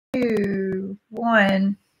2,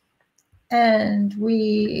 1, and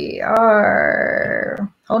we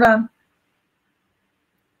are, hold on.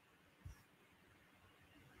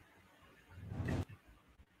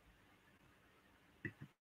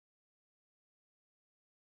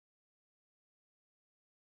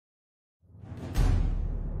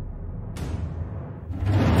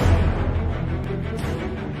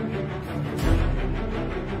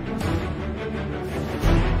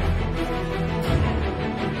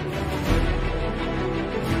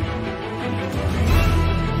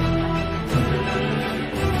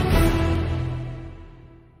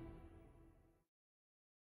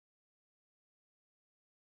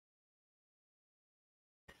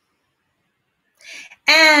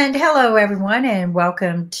 And hello, everyone, and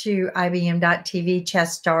welcome to ibm.tv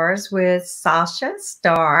Chess Stars with Sasha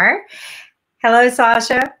Starr. Hello,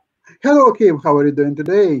 Sasha. Hello, Kim. How are you doing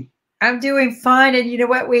today? I'm doing fine. And you know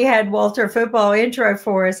what? We had Walter Football intro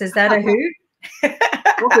for us. Is that a hoot?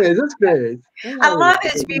 Okay, that's great. I love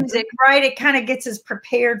his music, right? It kind of gets us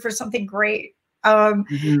prepared for something great.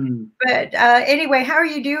 But anyway, how are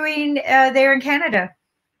you doing there in Canada?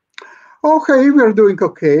 Okay, we're doing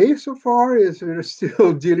okay so far. We're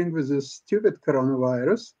still dealing with this stupid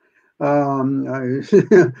coronavirus.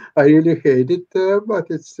 I really hate it,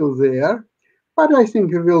 but it's still there. But I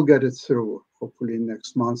think we will get it through. Hopefully,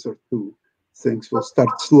 next month or two, things will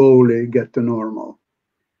start slowly get to normal.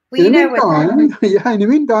 Well, in the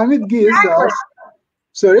meantime, it gives us.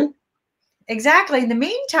 Sorry. Exactly. In the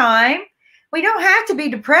meantime, we don't have to be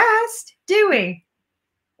depressed, do we?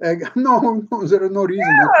 No, there are no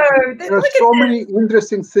reason. There are so many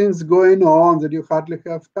interesting things going on that you hardly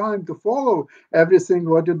have time to follow everything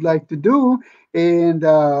what you'd like to do. And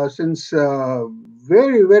since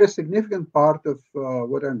very, very significant part of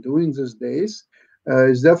what I'm doing these days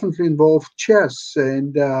is definitely involved chess.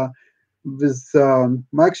 And with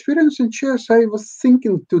my experience in chess, I was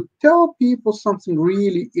thinking to tell people something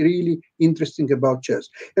really, really interesting about chess.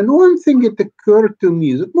 And one thing it occurred to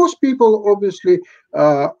me that most people obviously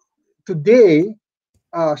today,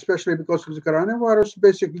 especially because of the coronavirus,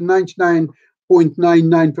 basically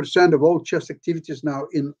 99.99% of all chess activities now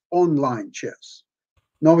in online chess.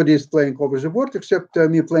 Nobody is playing over the board except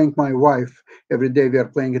me playing my wife. Every day we are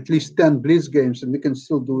playing at least 10 blitz games, and we can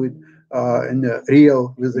still do it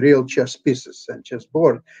with real chess pieces and chess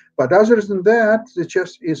board. But other than that, the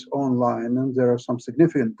chess is online, and there are some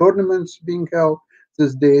significant tournaments being held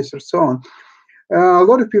these days, and so on. A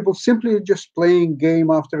lot of people simply just playing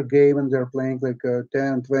game after game, and they're playing like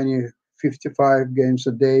 10, 20, 55 games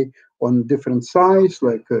a day on different sites,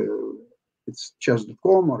 like it's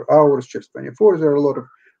chess.com or ours, chess24. There are a lot of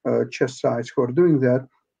chess sites who are doing that.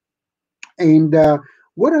 And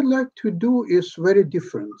what I'd like to do is very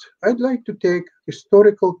different. I'd like to take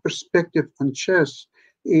historical perspective on chess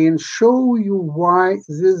and show you why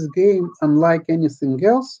this game, unlike anything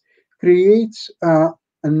else, creates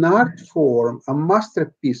an art form, a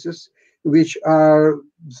masterpieces, which are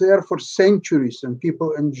there for centuries, and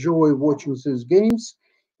people enjoy watching these games.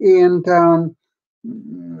 And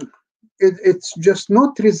it's just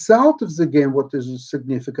not result of the game what is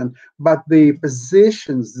significant, but the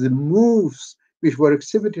positions, the moves which were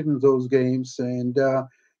exhibited in those games. And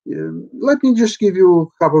let me just give you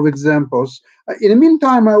a couple of examples. In the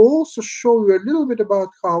meantime, I will also show you a little bit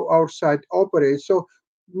about how our site operates. So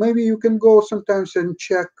maybe you can go sometimes and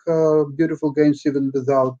check beautiful games even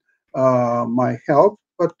without my help,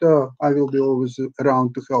 but I will be always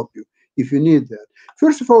around to help you if you need that.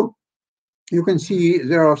 First of all, you can see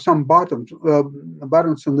there are some buttons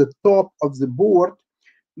on the top of the board.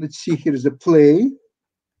 Let's see, here's a play,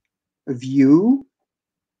 view,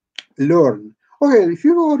 learn. Okay, if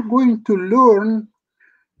you are going to learn,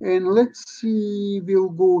 and let's see, we'll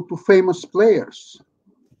go to famous players.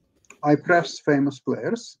 I press famous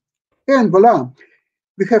players, and voila,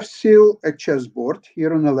 we have still a chessboard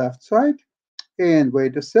here on the left side. And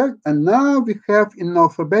wait a sec, and now we have in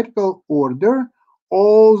alphabetical order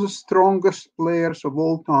all the strongest players of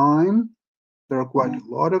all time. There are quite a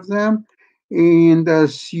lot of them. And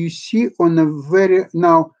as you see on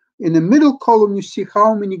now in the middle column, you see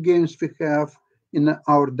how many games we have in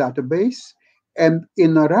our database. And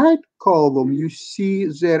in the right column, you see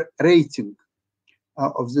their rating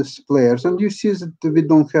of these players. And you see that we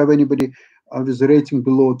don't have anybody with a rating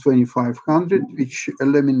below 2,500, which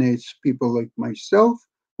eliminates people like myself,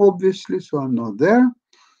 obviously, so I'm not there.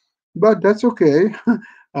 But that's okay.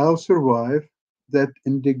 I'll survive that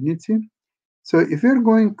indignity. So if we're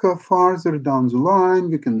going farther down the line,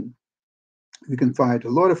 we can find a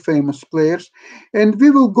lot of famous players, and we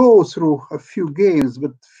will go through a few games.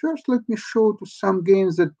 But first, let me show to some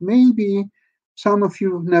games that maybe some of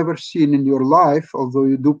you have never seen in your life, although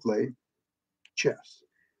you do play chess.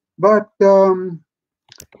 But one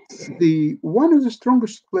of the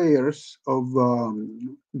strongest players of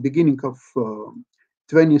beginning of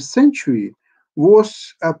 20th century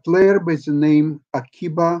was a player by the name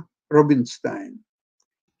Akiba Rubinstein.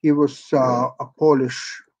 He was a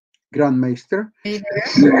Polish grandmaster. He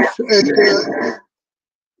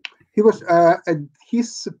was at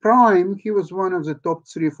his prime. He was one of the top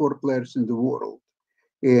 3 or 4 players in the world,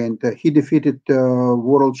 and he defeated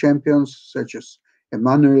world champions such as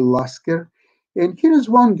Emanuel Lasker. And here is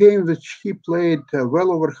one game which he played well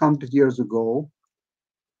over 100 years ago.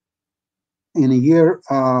 In a year,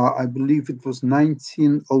 I believe it was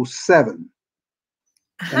 1907.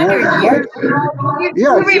 100 years ago?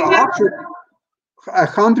 Yeah, it's actually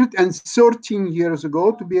 113 years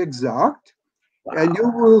ago to be exact. Wow. And you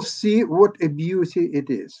will see what a beauty it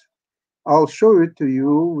is. I'll show it to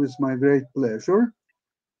you with my great pleasure.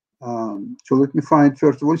 So let me find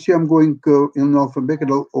first of all. See, I'm going in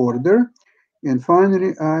alphabetical order. And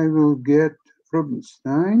finally, I will get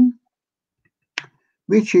Rubinstein,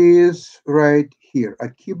 which is right here,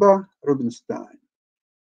 Akiba Rubinstein.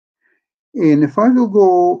 And if I will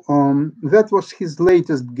go, that was his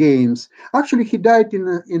latest games. Actually, he died in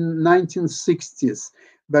 1960s,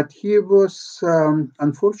 but he was,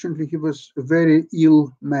 unfortunately, he was a very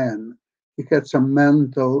ill man. He had some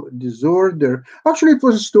mental disorder. Actually, it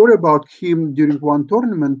was a story about him during one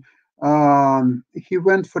tournament. He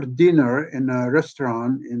went for dinner in a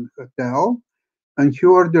restaurant in a hotel, and he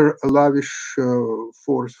ordered a lavish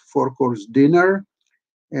 4-course dinner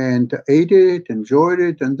and ate it, enjoyed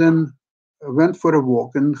it, and then went for a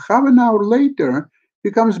walk. And half an hour later, he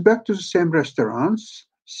comes back to the same restaurants,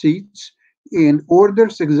 seats, and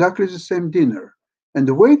orders exactly the same dinner. And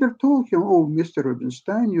the waiter told him, "Oh, Mr.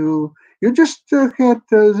 Rubinstein, you just had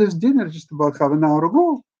this dinner just about half an hour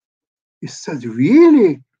ago." He said,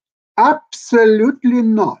 "Really? Absolutely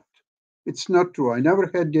not. It's not true. I never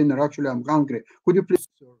had dinner. Actually, I'm hungry. Could you please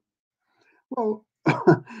serve?" Well,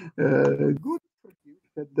 good for you.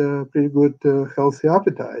 Had a pretty good, healthy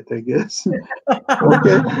appetite, I guess.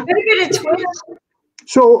 Okay.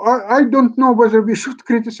 So I don't know whether we should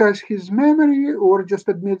criticize his memory or just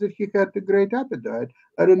admit that he had a great appetite.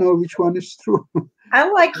 I don't know which one is true. I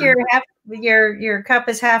like your cup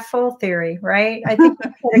is half full theory, right? I think you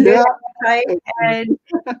had a good appetite, and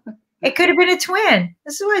it could have been a twin.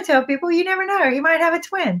 This is what I tell people: you never know. He might have a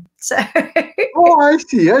twin. So. Oh, I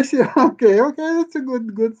see. Okay, that's a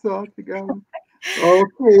good thought.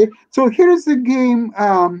 Okay, so here is the game.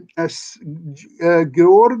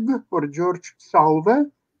 George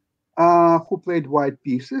Salve, who played white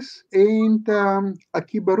pieces, and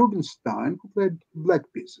Akiba Rubinstein, who played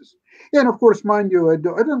black pieces. And of course, mind you, I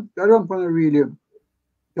don't want to really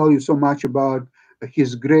tell you so much about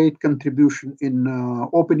his great contribution in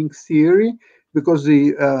opening theory, because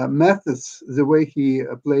the methods, the way he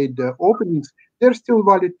played openings, they're still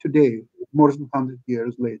valid today, more than 100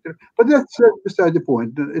 years later. But that's beside the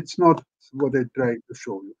point. It's not what I tried to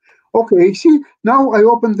show you. Okay, see, now I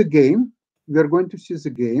open the game. We're going to see the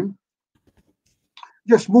game.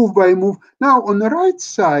 Just move by move. Now, on the right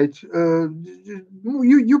side,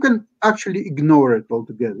 you can actually ignore it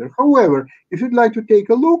altogether. However, if you'd like to take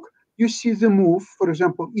a look, you see the move, for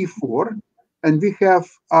example, e4, and we have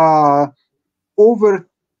over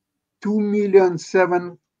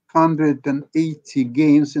 2,780,000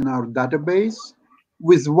 games in our database,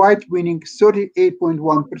 with white winning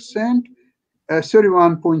 38.1%,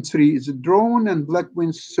 31.3% is drawn, and black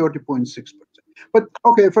wins 30.6%. But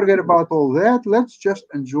okay, forget about all that. Let's just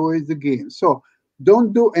enjoy the game. So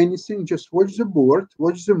don't do anything. Just watch the board,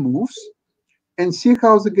 watch the moves, and see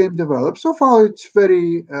how the game develops. So far, it's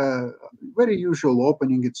very usual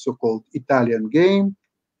opening. It's so-called Italian game.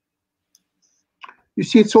 You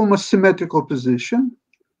see, it's almost symmetrical position.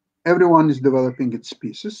 Everyone is developing its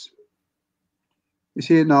pieces. You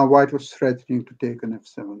see, now white was threatening to take an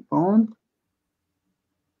f7 pawn.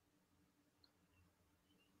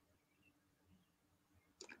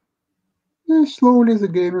 And slowly the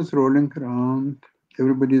game is rolling around.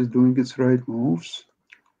 Everybody is doing its right moves.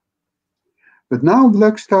 But now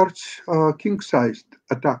black starts a king-sized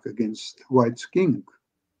attack against white's king.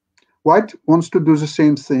 White wants to do the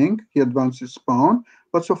same thing. He advances pawn,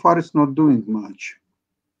 but so far it's not doing much.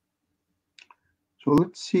 So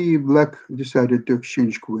let's see, black decided to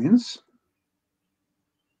exchange queens.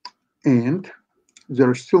 And there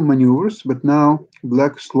are still maneuvers, but now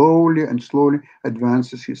black slowly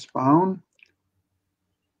advances his pawn.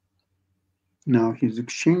 Now he's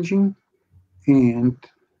exchanging, and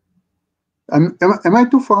am I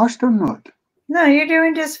too fast or not? No, you're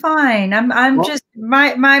doing just fine. I'm Well, just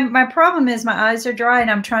my problem is my eyes are dry and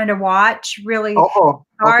I'm trying to watch really hard.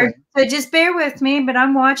 okay. So just bear with me, but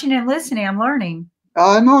I'm watching and listening. I'm learning.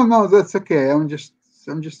 No, that's okay. I'm just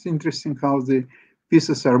interested how the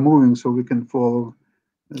pieces are moving, so we can follow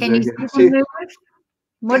Can the you game. see them See, move?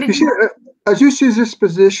 What you did see, you as you see this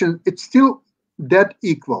position, it's still dead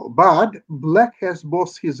equal, but black has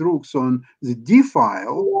both his rooks on the D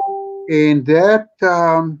file, and that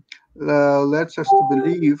lets us to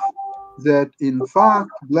believe that, in fact,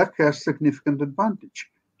 black has significant advantage.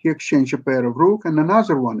 He exchanged a pair of rook, and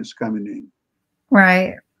another one is coming in.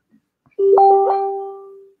 right?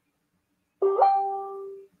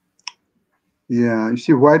 Yeah, you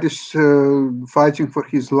see, white is fighting for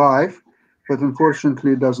his life, but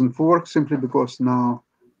unfortunately it doesn't work simply because now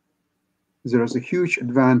there is a huge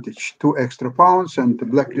advantage, 2 extra pounds, and the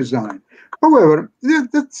black resign. However,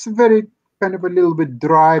 that's very kind of a little bit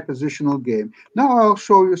dry positional game. Now I'll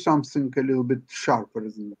show you something a little bit sharper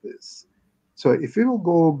than this. So if we will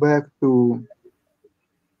go back to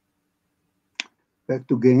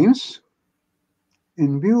games,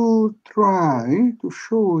 and we'll try to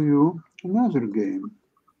show you another game.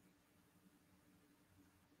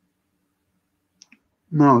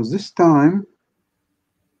 Now this time,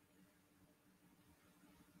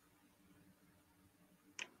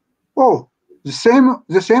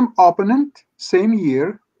 the same opponent, same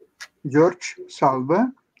year, George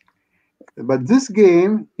Salva, but this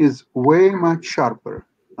game is way much sharper.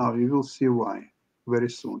 Now you will see why very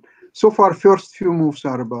soon. So far, first few moves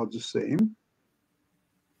are about the same.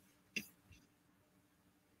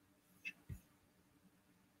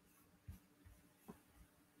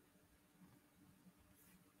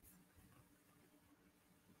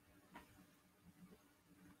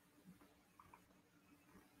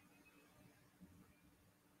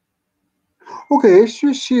 Okay, as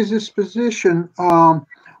you see this position,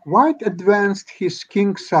 white advanced his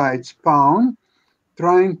king side pawn,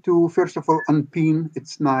 trying to, first of all, unpin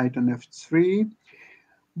its knight on f3.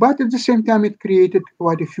 But at the same time, it created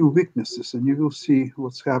quite a few weaknesses, and you will see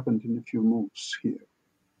what's happened in a few moves here.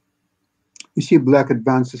 You see black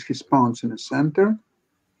advances his pawns in the center,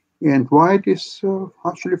 and white is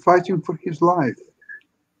actually fighting for his life.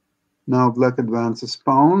 Now black advances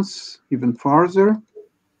pawns even farther.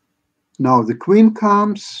 Now the queen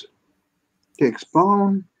comes, takes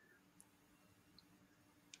pawn,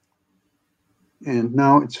 and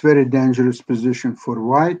now it's very dangerous position for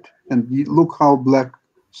white. And look how black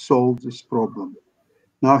solved this problem.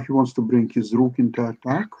 Now he wants to bring his rook into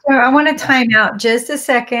attack. So I want to time out just a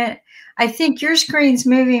second. I think your screen's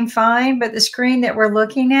moving fine, but the screen that we're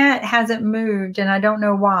looking at hasn't moved, and I don't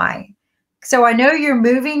know why. So I know you're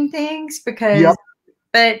moving things because,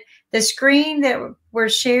 but the screen that we're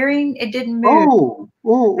sharing, it didn't move.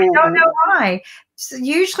 I don't know why. So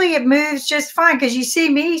usually it moves just fine because you see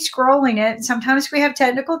me scrolling it. Sometimes we have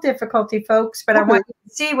technical difficulty, folks, but I want you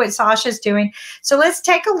to see what Sasha's doing. So let's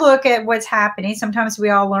take a look at what's happening. Sometimes we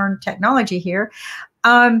all learn technology here.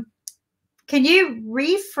 Can you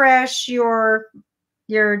refresh your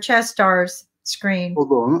Chess Stars screen?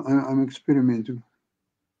 Hold on, I'm experimenting.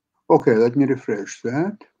 Okay, let me refresh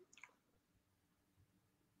that.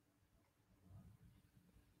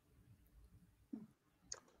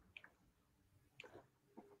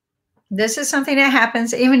 This is something that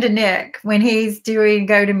happens even to Nick when he's doing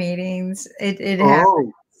GoToMeetings. It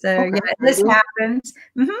happens. So yeah, this happens.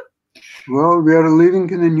 Well, we are living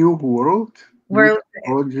in a new world. We're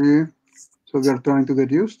technology, so we are trying to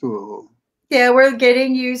get used to it. Yeah, we're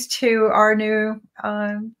getting used to our new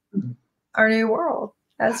world.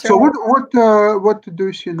 That's so right. What do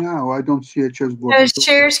you see now? I don't see a chessboard.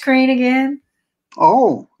 Share screen again.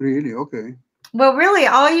 Oh, really? Okay. Well, really,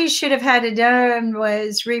 all you should have had to done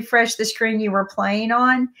was refresh the screen you were playing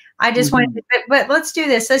on. I just wanted to, but let's do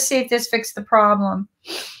this. Let's see if this fixed the problem.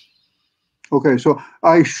 Okay, so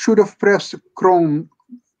I should have pressed Chrome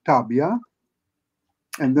tab, yeah?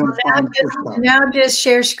 And then now just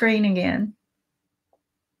share screen again.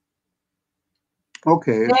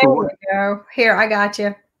 Okay. There we go. Here, I got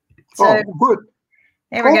you. So, good.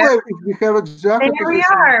 There we go. We have exactly. There we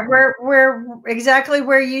are. We're exactly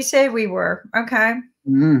where you said we were. Okay.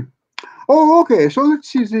 Oh, okay. So let's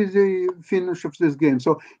see the finish of this game.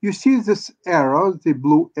 So you see this arrow, the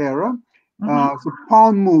blue arrow. The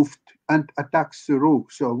pawn moved and attacks the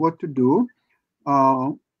rook. So what to do?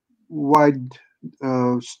 White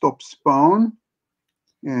stops pawn,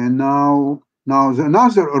 and now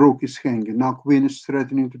another rook is hanging. Now queen is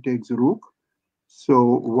threatening to take the rook.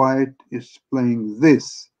 So white is playing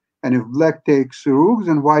this. And if black takes rook,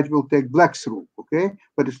 then white will take black's rook, okay?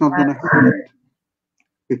 But it's not going to hurt.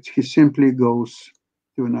 He simply goes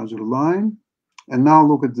to another line. And now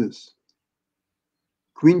look at this.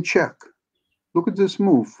 Queen check. Look at this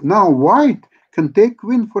move. Now white can take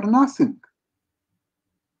queen for nothing,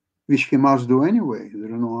 which he must do anyway.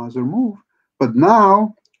 There is no other move. But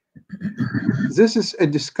now, this is a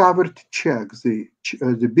discovered check.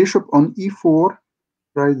 The bishop on e4,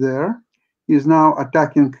 right there, is now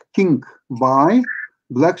attacking king by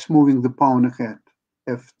black's moving the pawn ahead.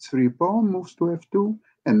 f3 pawn moves to f2.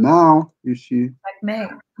 And now, you see,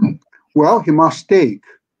 well, he must take.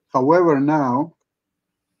 However, now,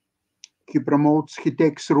 he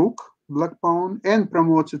takes rook, black pawn, and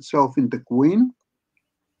promotes itself into queen,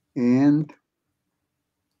 and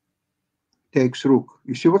takes rook.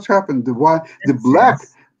 You see what's happened? The black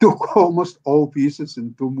took almost all pieces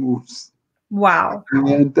in 2 moves. Wow.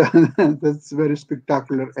 And that's a very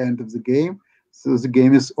spectacular end of the game. So the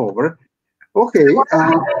game is over. Okay.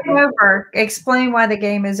 Over. Explain why the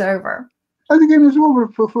game is over. The game is over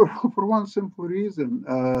for one simple reason.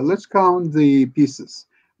 Let's count the pieces.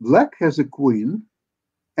 Black has a queen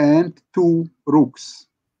and 2 rooks.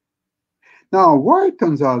 Now, white,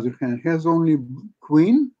 on the other hand, has only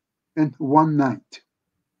queen and 1 knight.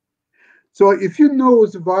 So if you know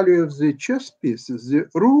the value of the chess pieces, the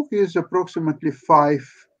rook is approximately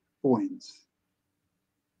 5 points.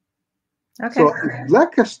 Okay. So if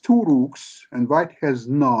black has 2 rooks and white has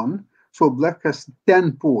none, so black has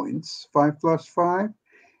 10 points, 5 plus 5,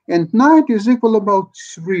 and knight is equal about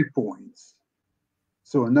 3 points.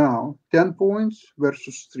 So now 10 points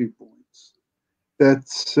versus 3 points.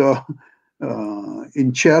 That's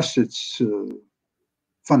in chess, it's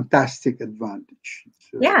fantastic advantage.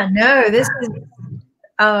 Yeah, no, this is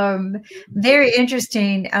very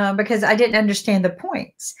interesting because I didn't understand the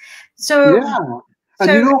points. So yeah,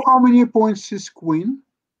 and you know how many points is queen?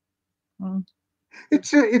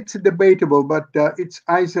 It's debatable, but it's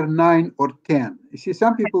either 9 or 10. You see,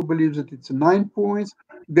 some people believe that it's 9 points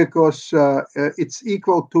because it's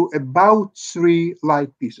equal to about 3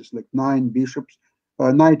 light pieces, like 9 bishops.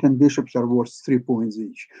 Knight and bishops are worth 3 points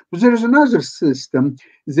each. But there is another system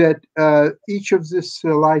that each of these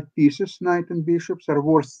light pieces, knight and bishops, are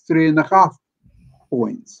worth 3.5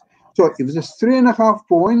 points. So if there's 3.5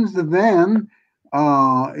 points, then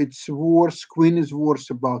it's worth, queen is worth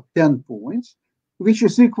about 10 points, which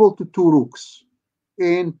is equal to 2 rooks.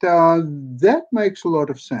 And that makes a lot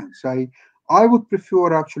of sense. I would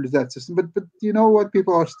prefer actually that system, but you know what?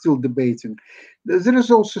 People are still debating. There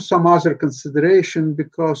is also some other consideration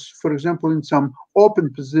because, for example, in some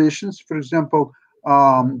open positions, for example,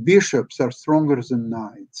 bishops are stronger than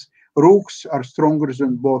knights. Rooks are stronger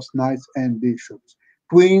than both knights and bishops.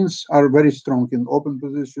 Queens are very strong in open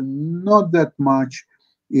position, not that much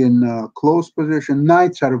in close position.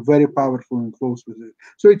 Knights are very powerful in close position.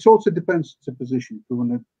 So it also depends on the position. If you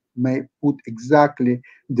want to may put exactly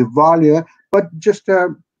the value, but just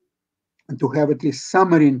to have at least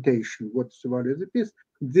some orientation. What's the value of the piece?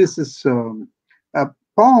 This is a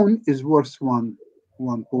pawn is worth one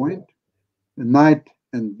point. The knight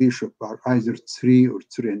and bishop are either 3 or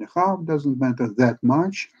 3.5. Doesn't matter that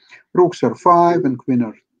much. Rooks are 5 and queen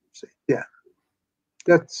are, say, 10.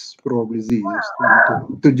 That's probably the easiest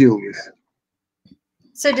one to deal with.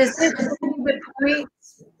 So does this do the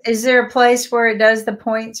points? Is there a place where it does the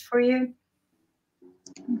points for you?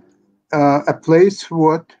 A place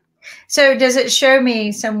what? So does it show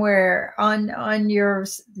me somewhere on your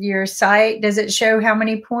site? Does it show how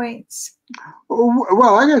many points?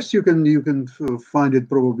 Well, I guess you can find it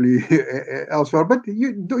probably elsewhere, but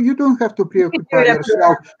you don't have to preoccupy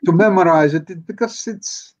yourself to memorize it because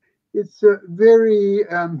it's very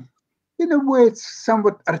in a way it's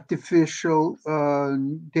somewhat artificial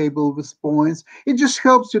table with points. It just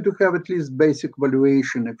helps you to have at least basic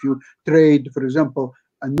valuation. If you trade, for example,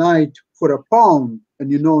 a knight for a pawn,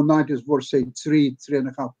 and you know knight is worth say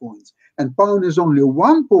 3.5 points, and pawn is only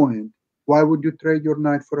 1 point. Why would you trade your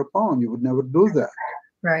knight for a pawn? You would never do that.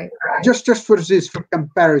 Right. Just for this, for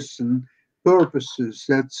comparison purposes,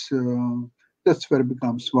 that's where it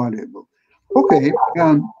becomes valuable. Okay,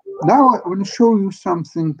 now I want to show you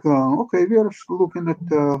something. Okay, we are looking at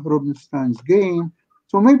Rubinstein's game,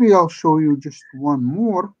 so maybe I'll show you just one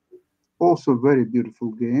more, also very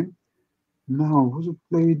beautiful game. Now, was it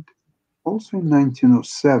played also in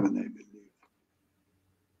 1907, I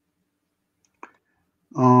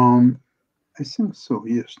believe? I think so,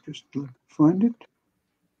 yes. Just find it.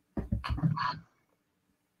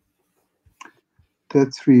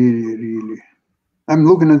 That's really, really. I'm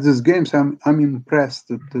looking at these games. I'm impressed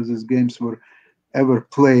that these games were ever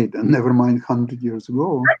played, and never mind 100 years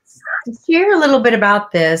ago. Let's share a little bit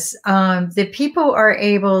about this. The people are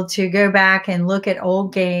able to go back and look at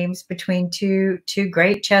old games between two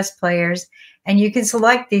great chess players, and you can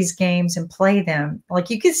select these games and play them. Like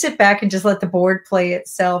you can sit back and just let the board play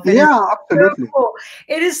itself. Yeah, absolutely. So cool.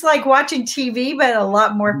 It is like watching TV, but a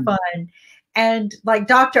lot more fun. And like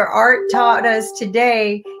Dr. Art taught us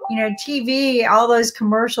today, you know, TV, all those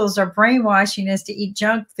commercials are brainwashing us to eat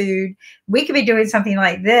junk food. We could be doing something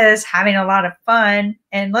like this, having a lot of fun,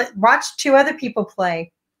 and watch two other people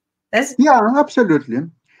play. Yeah, absolutely.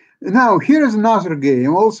 Now, here is another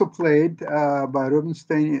game also played by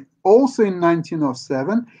Rubinstein, also in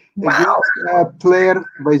 1907, Wow. against a player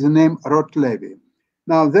by the name Rotlevy.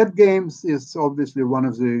 Now, that game is obviously one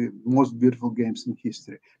of the most beautiful games in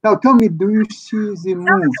history. Now, tell me, do you see the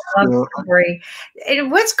moves? Love story.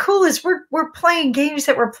 And what's cool is we're playing games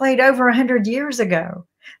that were played over 100 years ago.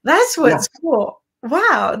 That's what's cool.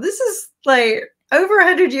 Wow, this is like over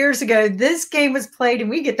 100 years ago. This game was played, and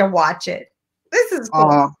we get to watch it. This is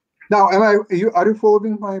cool. Now, are you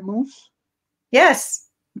following my moves? Yes.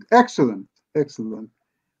 Excellent, excellent.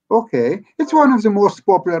 Okay, it's one of the most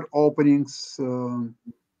popular openings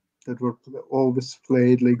that were always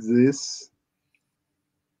played like this.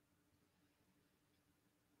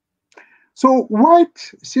 So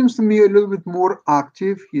white seems to me a little bit more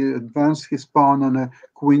active. He advanced his pawn on a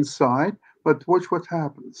queen side, but watch what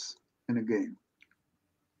happens in a game.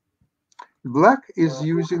 Black is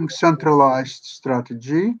using centralized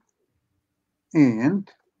strategy,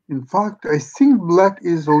 and in fact, I think black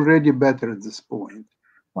is already better at this point.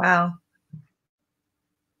 Wow.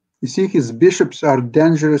 You see, his bishops are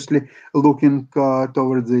dangerously looking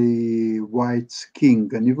toward the white's king,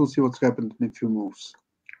 and you will see what's happened in a few moves.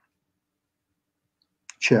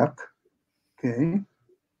 Check. Okay.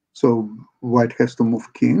 So white has to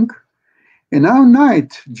move king. And now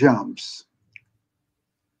knight jumps.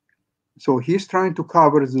 So he's trying to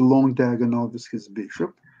cover the long diagonal with his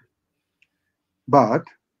bishop. But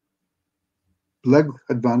black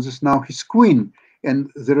advances now his queen.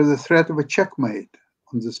 And there is a threat of a checkmate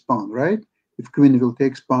on this pawn, right? If queen will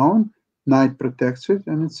take pawn, knight protects it,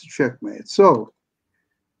 and it's a checkmate. So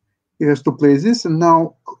he has to play this, and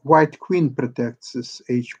now white queen protects this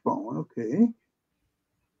h pawn. Okay.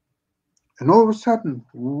 And all of a sudden,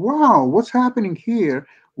 wow, what's happening here?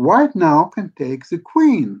 White now can take the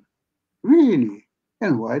queen. Really?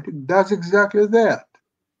 And white does exactly that.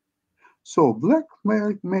 So black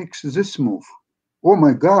makes this move. Oh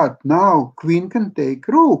my God, now queen can take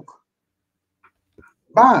rook.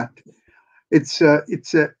 But it's a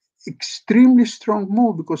extremely strong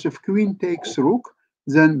move, because if queen takes rook,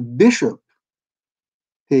 then bishop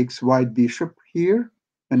takes white bishop here,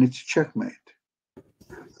 and it's checkmate.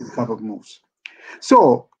 A couple of moves.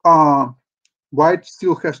 So white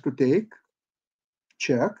still has to take,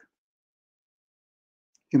 check.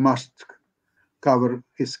 He must cover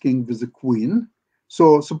his king with the queen.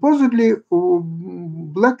 So supposedly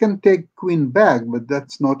black can take queen back, but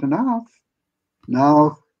that's not enough.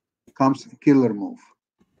 Now comes the killer move.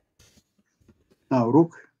 Now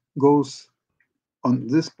rook goes on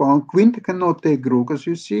this pawn. Queen cannot take rook, as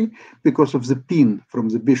you see, because of the pin from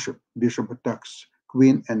the bishop. Bishop attacks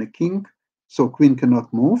queen and a king, so queen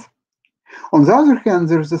cannot move. On the other hand,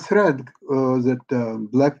 there's a threat that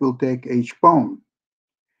black will take h pawn.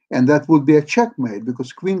 And that would be a checkmate,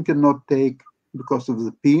 because queen cannot take because of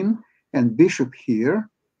the pin, and bishop here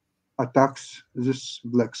attacks this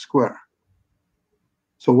black square.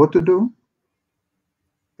 So what to do?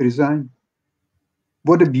 Resign.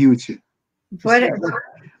 What a beauty.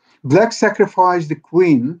 Black sacrificed the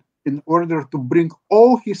queen in order to bring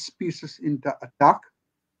all his pieces into attack,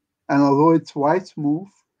 and although it's white's move,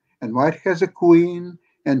 and white has a queen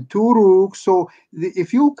and two rooks, so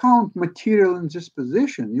if you count material in this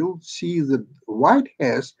position, you'll see that white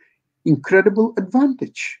has incredible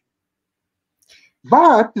advantage.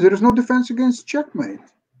 But there is no defense against checkmate.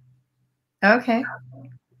 Okay.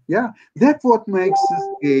 Yeah, that's what makes this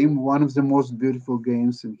game one of the most beautiful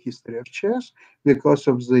games in history of chess, because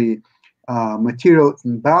of the material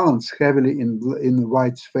imbalance heavily in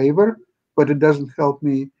white's favor, but it doesn't help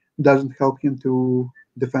him to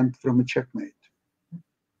defend from a checkmate.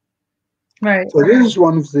 Right. So this is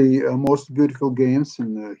one of the most beautiful games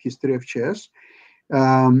in the history of chess.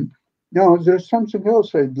 Now there's something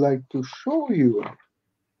else I'd like to show you.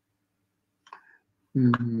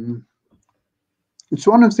 It's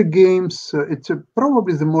one of the games. It's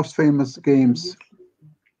probably the most famous games.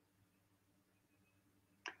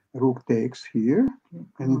 Rook takes here,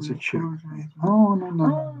 and it's a checkmate. Oh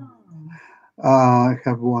no! I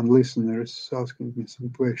have one listener asking me some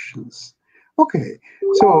questions. Okay,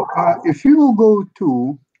 so if you will go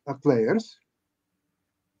to players,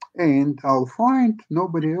 and I'll find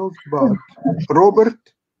nobody else but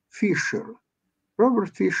Robert Fisher. Robert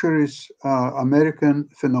Fisher is American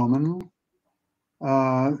phenomenon.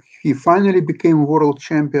 He finally became world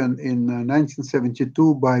champion in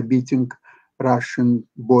 1972 by beating Russian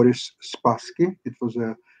Boris Spassky. It was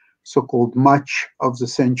a so-called match of the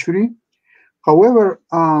century. However,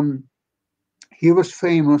 he was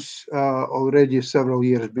famous already several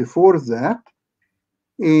years before that.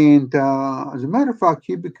 And as a matter of fact,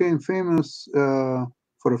 he became famous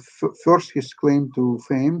for first, his claim to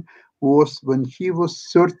fame was when he was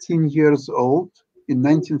 13 years old in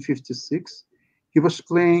 1956. He was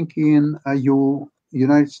playing in a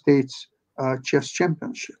United States chess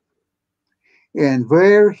championship, and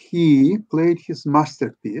where he played his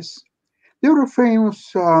masterpiece. There were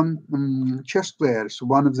famous chess players.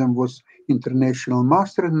 One of them was international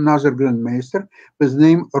master, and another grandmaster, was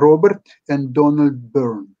named Robert and Donald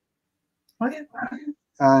Byrne. Okay.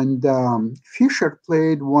 And Fischer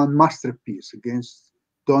played one masterpiece against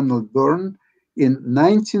Donald Byrne in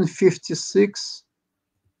 1956,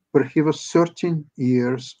 where he was 13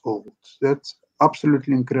 years old. That's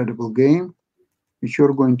absolutely incredible game, which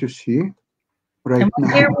you're going to see right And now.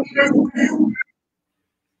 what year was this?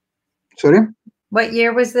 Sorry? What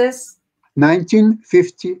year was this?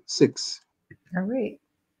 1956. All right.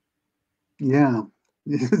 Yeah.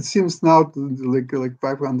 It seems now like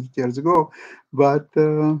 500 years ago, but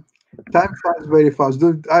time flies very fast.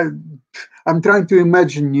 I'm trying to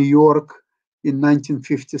imagine New York in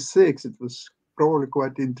 1956. It was probably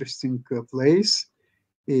quite interesting place.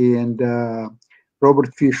 And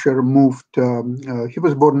Robert Fisher moved, he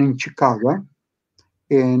was born in Chicago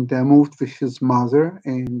and moved with his mother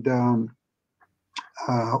and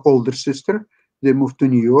older sister. They moved to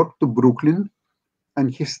New York, to Brooklyn, and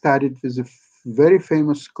he studied with a very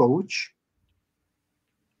famous coach,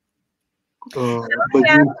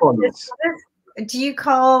 Yeah. Collins. Do you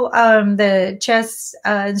call the chess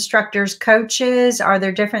instructors coaches? Are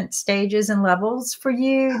there different stages and levels for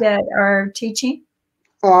you that are teaching?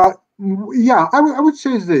 Yeah, I would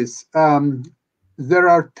say this. There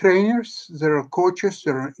are trainers, there are coaches,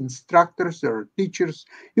 there are instructors, there are teachers.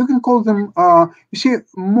 You can call them, you see,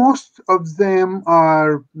 most of them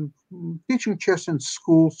are teaching chess in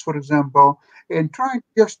schools, for example, and trying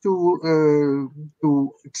just to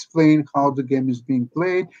explain how the game is being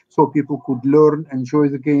played so people could learn, enjoy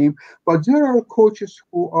the game. But there are coaches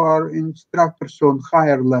who are instructors on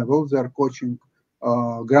higher levels. They're coaching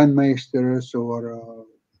grandmasters or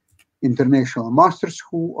international masters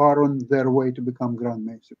who are on their way to become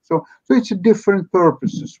grandmasters. So it's a different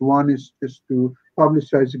purposes. One is just to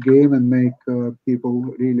publicize the game and make people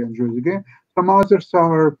really enjoy the game. Some others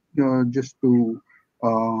are just to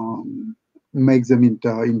make them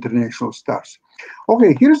into international stars.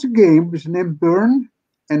 Okay, here's a game with the name Byrne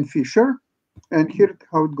and Fisher, and here's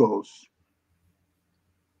how it goes.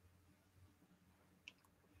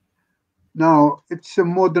 Now, it's a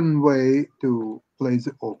modern way to play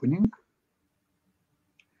the opening.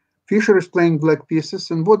 Fisher is playing black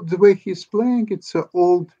pieces, and the way he's playing, it's an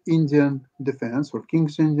old Indian defense or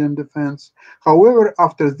King's Indian defense. However,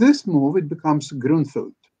 after this move, it becomes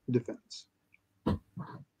Grunfeld defense.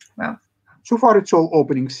 Wow. So far, it's all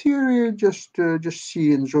opening theory. Just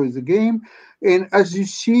see, enjoy the game, and as you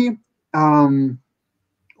see,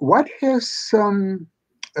 White has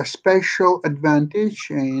a special advantage,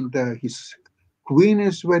 and his queen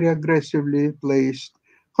is very aggressively placed.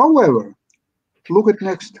 However, look at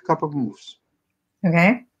next couple of moves.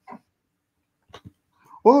 Okay.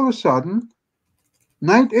 All of a sudden,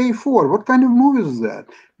 knight a4. What kind of move is that?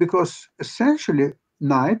 Because essentially,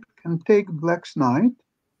 knight can take black's knight,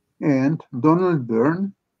 and Donald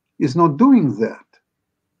Byrne is not doing that.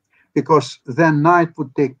 Because then knight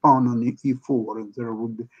would take pawn on e4, and there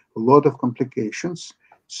would be a lot of complications.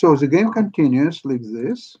 So the game continues like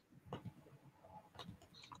this.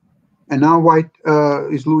 And now white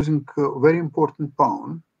is losing a very important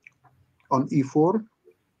pawn on e4.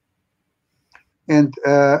 And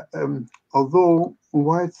although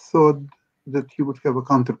white thought that he would have a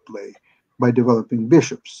counterplay by developing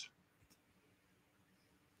bishops.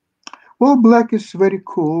 Well, black is very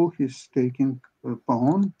cool. He's taking a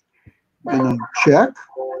pawn and a check.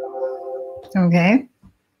 Okay.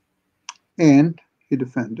 And he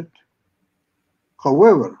defended.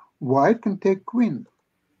 However, white can take queen.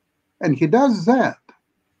 And he does that.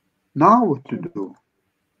 Now what to do?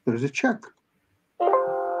 There's a check.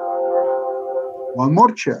 One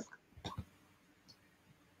more check.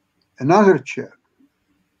 Another check.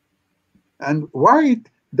 And white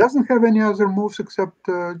Doesn't have any other moves except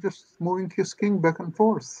just moving his king back and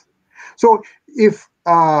forth. So if,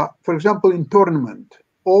 for example, in tournament,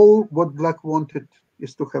 all what black wanted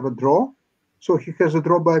is to have a draw, so he has a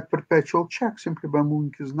draw by perpetual check, simply by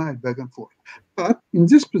moving his knight back and forth. But in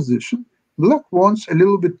this position, black wants a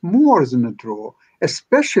little bit more than a draw,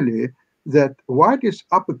 especially that white is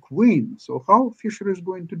up a queen. So how Fischer is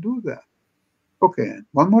going to do that? Okay,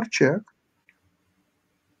 one more check.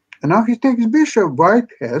 And now he takes bishop. White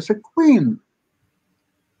has a queen.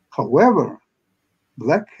 However,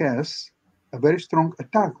 black has a very strong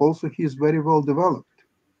attack. Also, he is very well developed.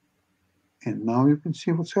 And now you can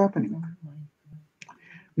see what's happening.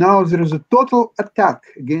 Now there is a total attack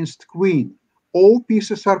against queen. All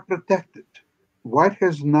pieces are protected. White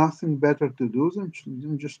has nothing better to do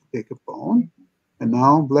than just take a pawn. And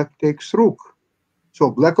now black takes rook. So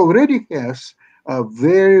black already has a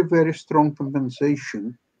very, very strong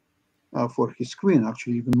compensation for his queen,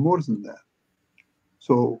 actually even more than that.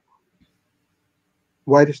 So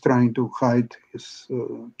white is trying to hide his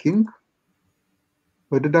king,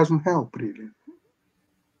 but it doesn't help really.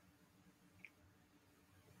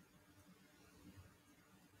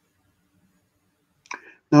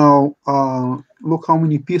 Now look how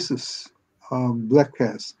many pieces black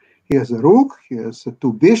has. He has a rook, he has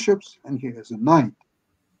two bishops, and he has a knight.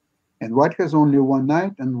 And white has only one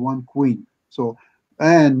knight and one queen. So,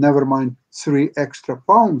 and never mind 3 extra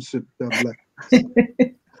pawns at black.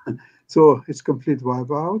 So it's complete wipe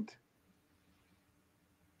out.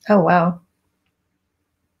 Oh, wow.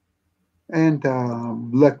 And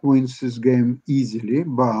black wins this game easily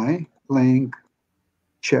by playing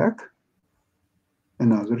check,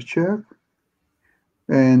 another check,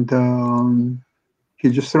 and he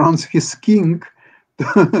just runs his king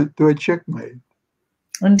to a checkmate.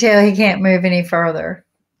 Until he can't move any further.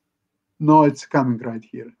 No, it's coming right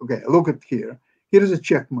here. Okay, look at here. Here is a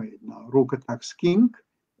checkmate now. Rook attacks king,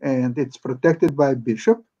 and it's protected by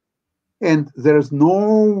bishop, and there's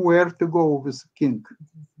nowhere to go with king.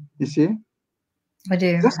 You see? I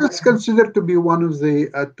do. This is considered to be one of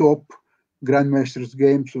the top grandmasters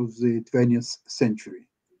games of the 20th century.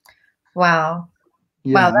 Wow.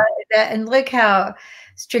 Yeah. Wow. And look how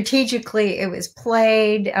strategically it was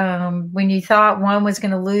played. When you thought one was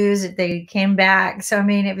going to lose, they came back. So, I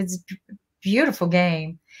mean, it was a beautiful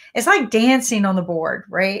game. It's like dancing on the board,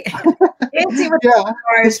 right? Dancing with the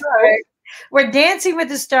stars. Right. We're dancing with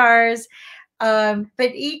the stars.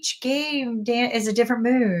 But each game is a different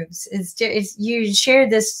moves. You shared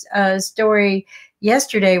this story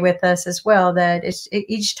yesterday with us as well, that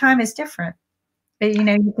each time is different. But, you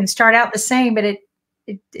know, you can start out the same, but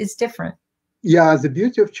it's different. Yeah, the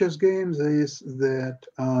beauty of chess games is that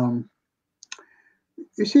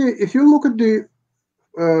you see, if you look at the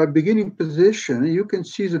beginning position, you can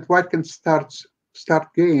see that white can start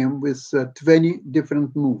game with 20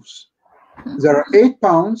 different moves. There are 8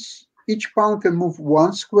 pawns. Each pawn can move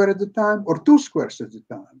 1 square at a time or 2 squares at a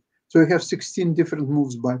time. So you have 16 different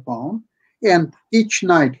moves by pawn, and each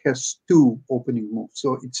knight has 2 opening moves.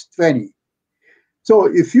 So it's 20. So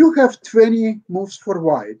if you have 20 moves for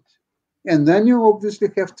white, and then you obviously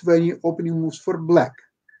have 20 opening moves for black.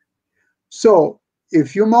 So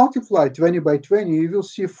if you multiply 20 by 20, you will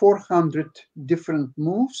see 400 different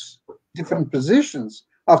moves, different positions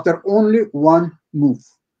after only 1 move.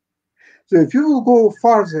 So if you will go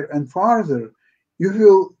farther and farther,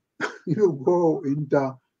 you will go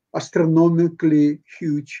into astronomically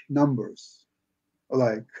huge numbers.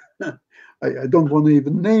 Like, I don't want to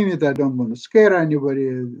even name it. I don't want to scare anybody.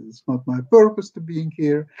 It's not my purpose to being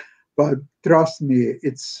here. But trust me,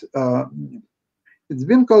 it's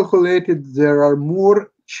been calculated there are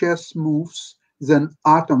more chess moves than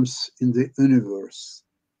atoms in the universe.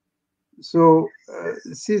 So,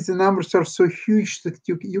 see, the numbers are so huge that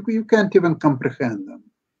you can't even comprehend them.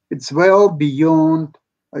 It's well beyond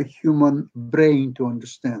a human brain to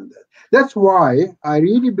understand that. That's why I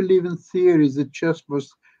really believe in theories that chess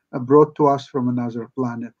was brought to us from another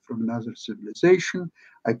planet, from another civilization.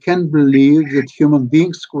 I can't believe that human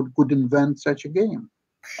beings could invent such a game.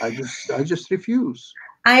 I just refuse.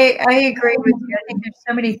 I agree with you. I think there's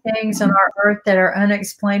so many things on our earth that are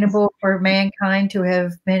unexplainable for mankind to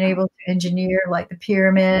have been able to engineer, like the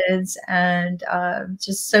pyramids and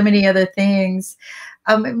just so many other things.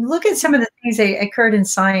 Look at some of the things that occurred in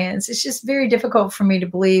science. It's just very difficult for me to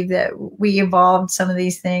believe that we evolved some of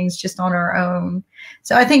these things just on our own.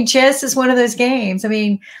 So I think chess is one of those games. I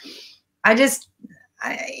mean,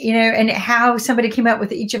 you know, and how somebody came up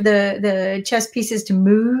with each of the chess pieces to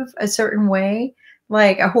move a certain way.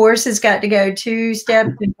 Like a horse has got to go 2 step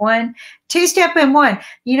and 1, 2 step and 1.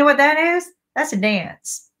 You know what that is? That's a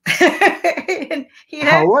dance. You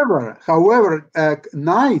know? However,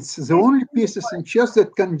 knights, the only pieces in chess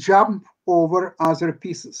that can jump over other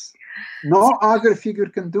pieces. No other figure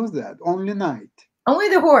can do that. Only knight. Only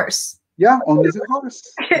the horse. Yeah, only the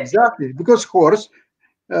horse. Exactly, because horse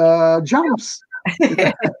jumps.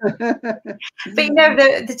 But you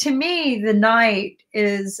know, to me, the knight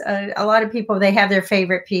is a lot of people. They have their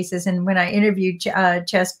favorite pieces, and when I interview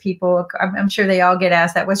chess people, I'm sure they all get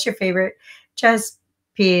asked that. What's your favorite chess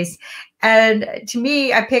piece? And to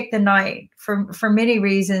me, I pick the knight for many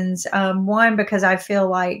reasons. One, because I feel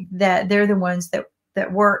like that they're the ones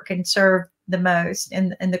that work and serve the most in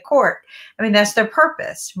the court. I mean, that's their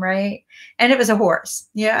purpose, right? And it was a horse.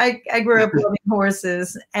 Yeah, I grew up loving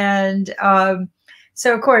horses, and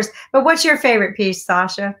so of course. But what's your favorite piece,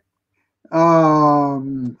 Sasha?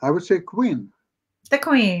 I would say queen. The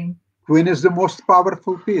queen. Queen is the most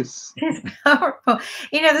powerful piece. It's powerful.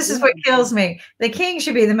 You know, this is what kills me. The king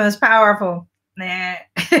should be the most powerful. Nah.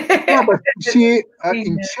 Yeah, but see,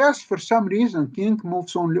 in chess, for some reason, king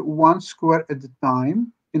moves only one square at a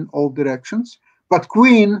time in all directions, but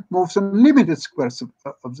queen moves unlimited squares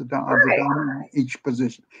of the time in each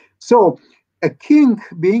position. So a king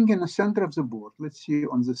being in the center of the board, let's see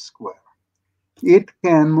on this square, it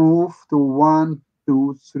can move to 1,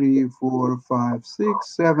 2, 3, 4, 5,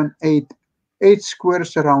 6, 7, 8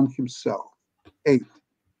 squares around himself. 8.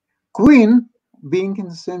 Queen being in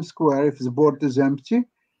the same square, if the board is empty,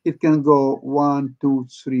 it can go 1, 2,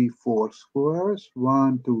 3, 4 squares.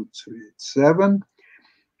 1, 2, 3, 7.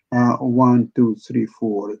 1, 2, 3,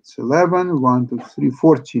 4, it's 11. 1, 2, 3,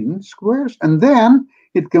 14 squares. And then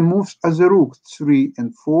it can move as a rook 3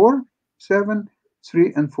 and 4, 7,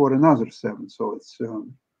 3 and 4, another 7. So it's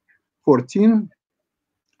 14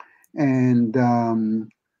 and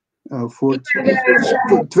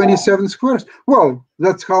 27 squares. Well,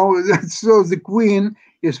 that's how. So the queen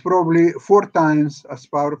is probably 4 times as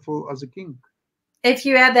powerful as a king. If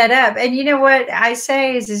you add that up, and you know what I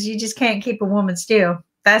say is you just can't keep a woman still.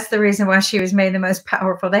 That's the reason why she was made the most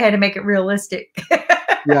powerful. They had to make it realistic.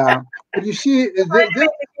 Yeah, but you see, it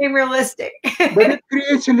became realistic. But it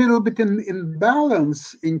creates a little bit in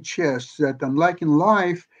balance in chess that, unlike in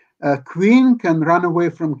life, queen can run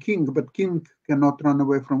away from king, but king cannot run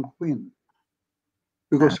away from queen.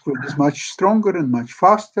 Because queen is much stronger and much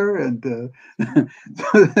faster, and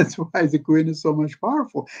so that's why the queen is so much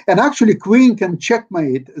powerful. And actually, queen can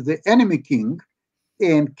checkmate the enemy king,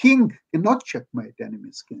 and king cannot checkmate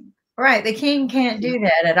enemy's king. Right, the king can't do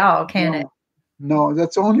that at all, can it? No,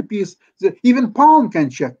 that's the only piece. Even pawn can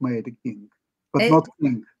checkmate a king, but not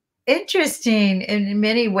king. Interesting in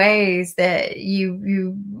many ways that you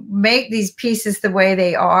make these pieces the way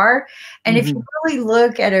they are. And if you really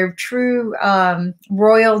look at a true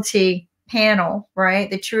royalty panel, right,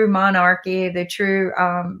 the true monarchy, the true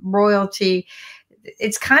royalty,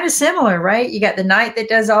 it's kind of similar, right? You got the knight that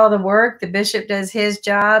does all the work, the bishop does his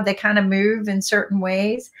job, they kind of move in certain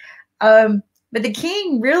ways. But the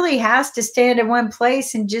king really has to stand in one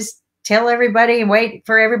place and just tell everybody and wait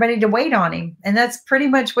for everybody to wait on him. And that's pretty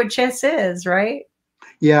much what chess is, right?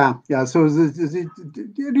 Yeah. So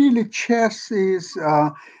really chess is,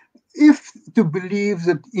 if to believe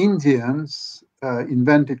that Indians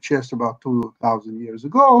invented chess about 2,000 years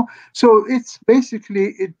ago, so it's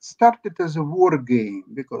basically, it started as a war game,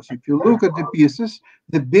 because if you look at the pieces,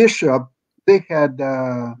 the bishop, they had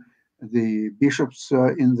the bishops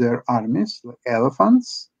in their armies, like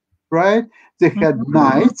elephants, right? They had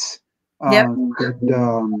knights, their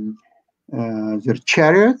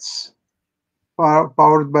chariots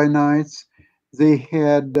powered by knights. They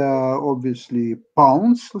had obviously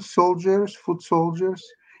pawns, soldiers, foot soldiers,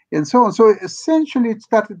 and so on. So essentially, it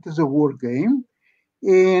started as a war game,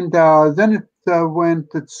 and then it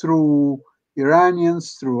went through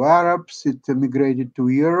Iranians, through Arabs. It migrated to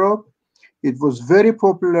Europe. It was very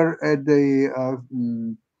popular at the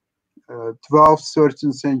 12th,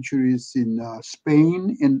 13th centuries in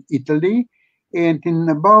Spain and Italy. And in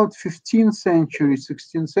about 15th century,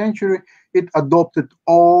 16th century, it adopted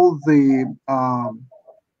all the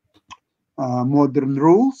modern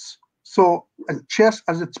rules. So chess,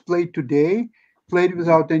 as it's played today, played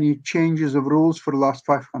without any changes of rules for the last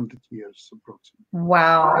 500 years, approximately.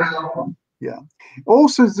 Wow. Yeah.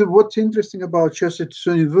 Also, what's interesting about chess, it's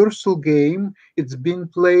a universal game. It's been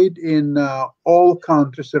played in all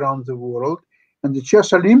countries around the world. And the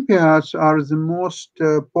chess Olympiads are the most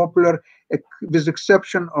popular, with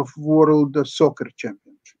exception of World Soccer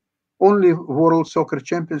Championship. Only World Soccer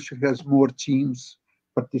Championship has more teams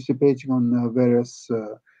participating on various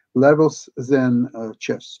levels than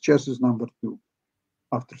chess. Chess is number 2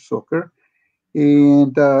 after soccer.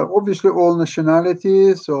 and obviously all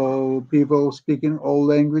nationalities, all people speaking all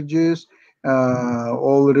languages,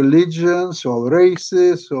 all religions, all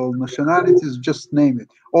races, all nationalities, just name it,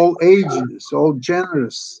 all ages, all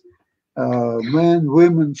genders, men,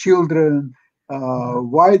 women, children,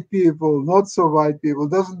 white people, not so white people,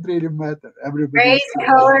 doesn't really matter. Everybody Race, is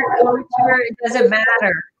color, culture, it doesn't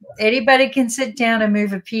matter. Anybody can sit down and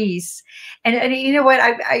move a piece. And you know what?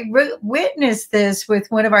 I witnessed this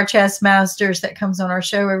with one of our chess masters that comes on our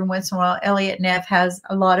show every once in a while. Elliot Neff has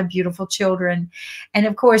a lot of beautiful children. And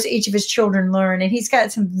of course, each of his children learn. And he's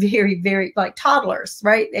got some very, very like toddlers,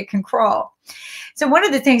 right? That can crawl. So one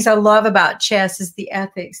of the things I love about chess is the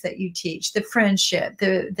ethics that you teach, the friendship,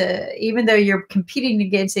 the even though you're competing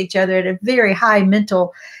against each other at a very high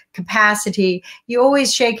mental capacity, you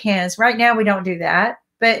always shake hands. Right now, we don't do that,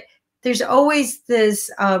 but there's always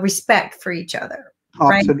this respect for each other.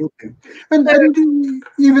 Right? Absolutely. And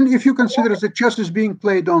even if you consider the chess is being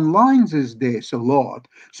played online these days a lot,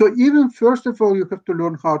 so even first of all, you have to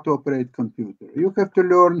learn how to operate computer. You have to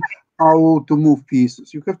learn how to move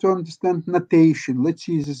pieces. You have to understand notation. Let's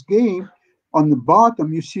see this game. On the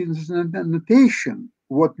bottom, you see this notation,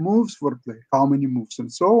 what moves were played, how many moves,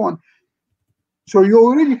 and so on. So you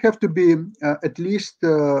already have to be at least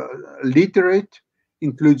literate,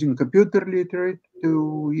 including computer literate,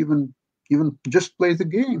 to even just play the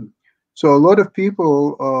game. So a lot of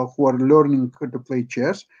people who are learning how to play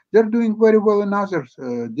chess, they're doing very well in other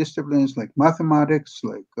disciplines like mathematics,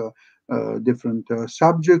 like different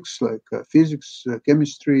subjects like physics,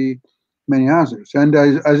 chemistry, many others. And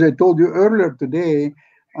as I told you earlier today,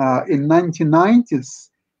 in 1990s,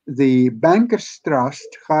 the Bankers Trust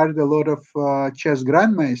hired a lot of chess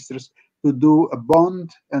grandmasters to do a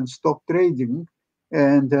bond and stock trading,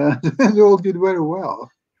 and they all did very well.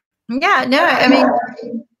 Yeah, no, I mean,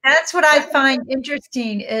 that's what I find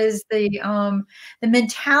interesting is the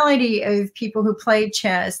mentality of people who play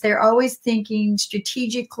chess. They're always thinking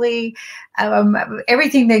strategically,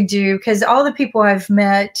 everything they do. Because all the people I've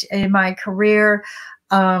met in my career,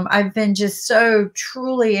 I've been just so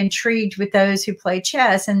truly intrigued with those who play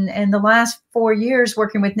chess. And the last 4 years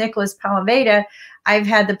working with Nicholas Paleveda, I've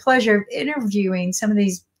had the pleasure of interviewing some of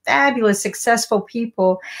these fabulous, successful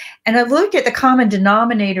people. And I looked at the common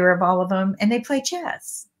denominator of all of them, and they play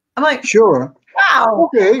chess. I'm like, sure. Wow.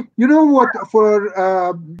 Okay. You know what?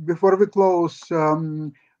 For before we close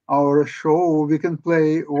our show, we can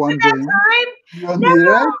play one game. Time? You want me,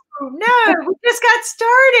 right? No, we just got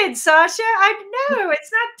started, Sasha. I know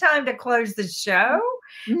it's not time to close the show.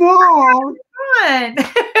 No. Fun.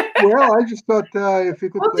 Well, I just thought if we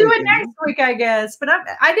could. We'll do it next week, I guess. But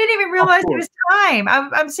I didn't even realize it was time.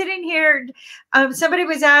 I'm sitting here. Somebody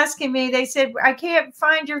was asking me. They said, "I can't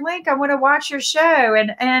find your link. I want to watch your show."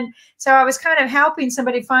 And so I was kind of helping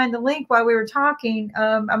somebody find the link while we were talking.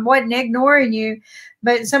 I wasn't ignoring you,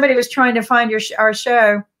 but somebody was trying to find our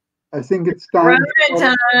show. I think it's time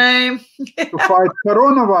to fight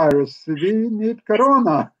coronavirus. We need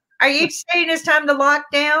corona. Are you saying it's time to lock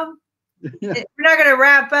down? Yeah. We're not going to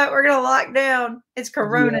wrap up. We're going to lock down. It's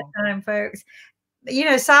Corona time, folks. You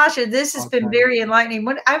know, Sasha, this has been very enlightening.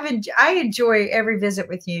 I enjoy every visit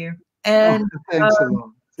with you, and thanks a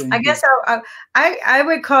lot. I guess I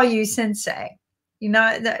would call you Sensei. You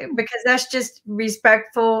know, because that's just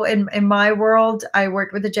respectful in my world. I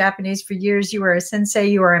worked with the Japanese for years. You were a sensei.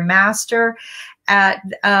 You are a master at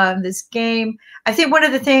this game. I think one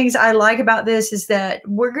of the things I like about this is that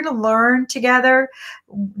we're going to learn together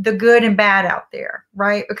the good and bad out there,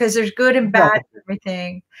 right? Because there's good and bad in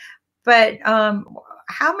everything. But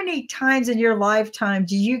how many times in your lifetime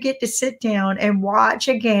do you get to sit down and watch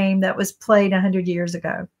a game that was played 100 years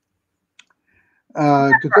ago?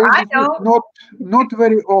 Not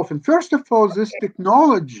very often. First of all, this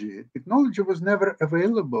technology was never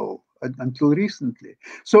available until recently.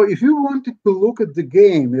 So if you wanted to look at the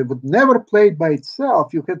game, it would never play by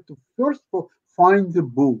itself. You had to first of all find the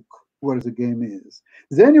book where the game is.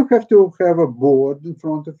 Then you have to have a board in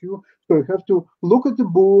front of you. So you have to look at the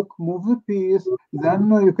book, move the piece. Then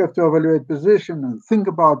you have to evaluate position and think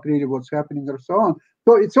about really what's happening or so on.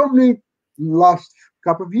 So it's only last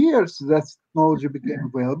couple of years that technology became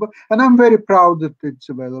available, and I'm very proud that it's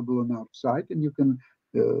available on our site. And you can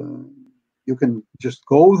just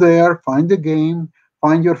go there, find the game,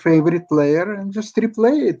 find your favorite player, and just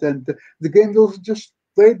replay it. And the game will just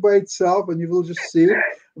play it by itself, and you will just see it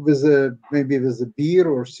with maybe with a beer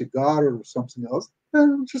or cigar or something else,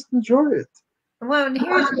 and just enjoy it. Well,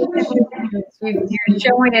 here's you're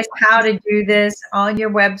showing us how to do this on your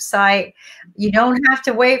website. You don't have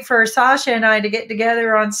to wait for Sasha and I to get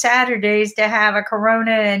together on Saturdays to have a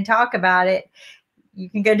Corona and talk about it. you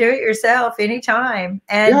can go do it yourself anytime.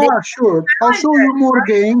 And yeah, sure. I'll show you more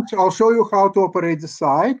games. I'll show you how to operate the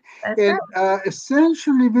site. that's And right.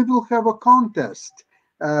 essentially, we will have a contest,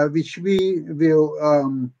 which we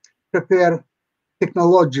will prepare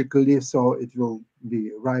technologically, so it will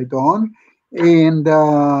be right on. And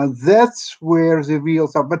that's where the real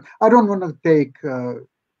stuff. But I don't want to take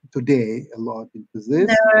today a lot into this. We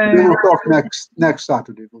No, will talk next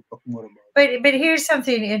Saturday. We'll talk more about it. but here's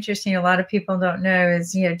something interesting. A lot of people don't know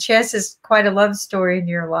is chess is quite a love story in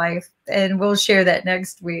your life, and we'll share that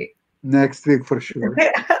next week. Next week for sure.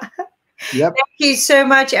 Yep. Thank you so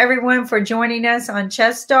much, everyone, for joining us on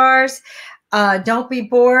Chess Stars. Don't be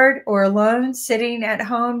bored or alone sitting at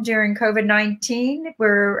home during COVID-19,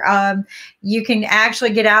 where you can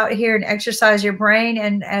actually get out here and exercise your brain.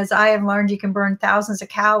 And as I have learned, you can burn thousands of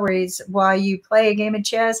calories while you play a game of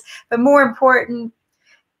chess. But more important,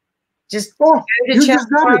 just go to you chess just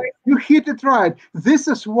got it. You hit it right. This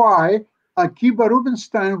is why Akiba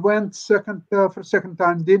Rubinstein went for second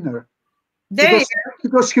time dinner.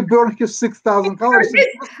 Because he burned his 6,000 calories. He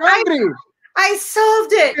was hungry. I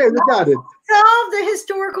solved it. Okay, we got it. Solved the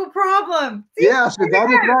historical problem. See, yes, we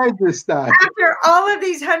got it right this time. After all of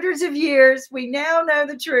these hundreds of years, we now know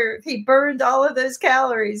the truth. He burned all of those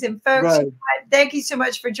calories. And folks, thank you so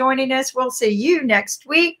much for joining us. We'll see you next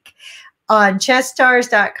week on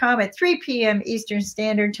chessstars.com at 3 p.m. Eastern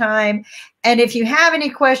Standard Time. And if you have any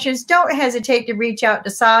questions, don't hesitate to reach out to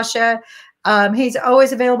Sasha. He's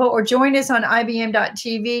always available, or join us on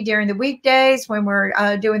ibm.tv during the weekdays when we're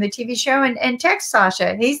doing the TV show, and text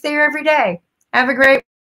Sasha. He's there every day. Have a great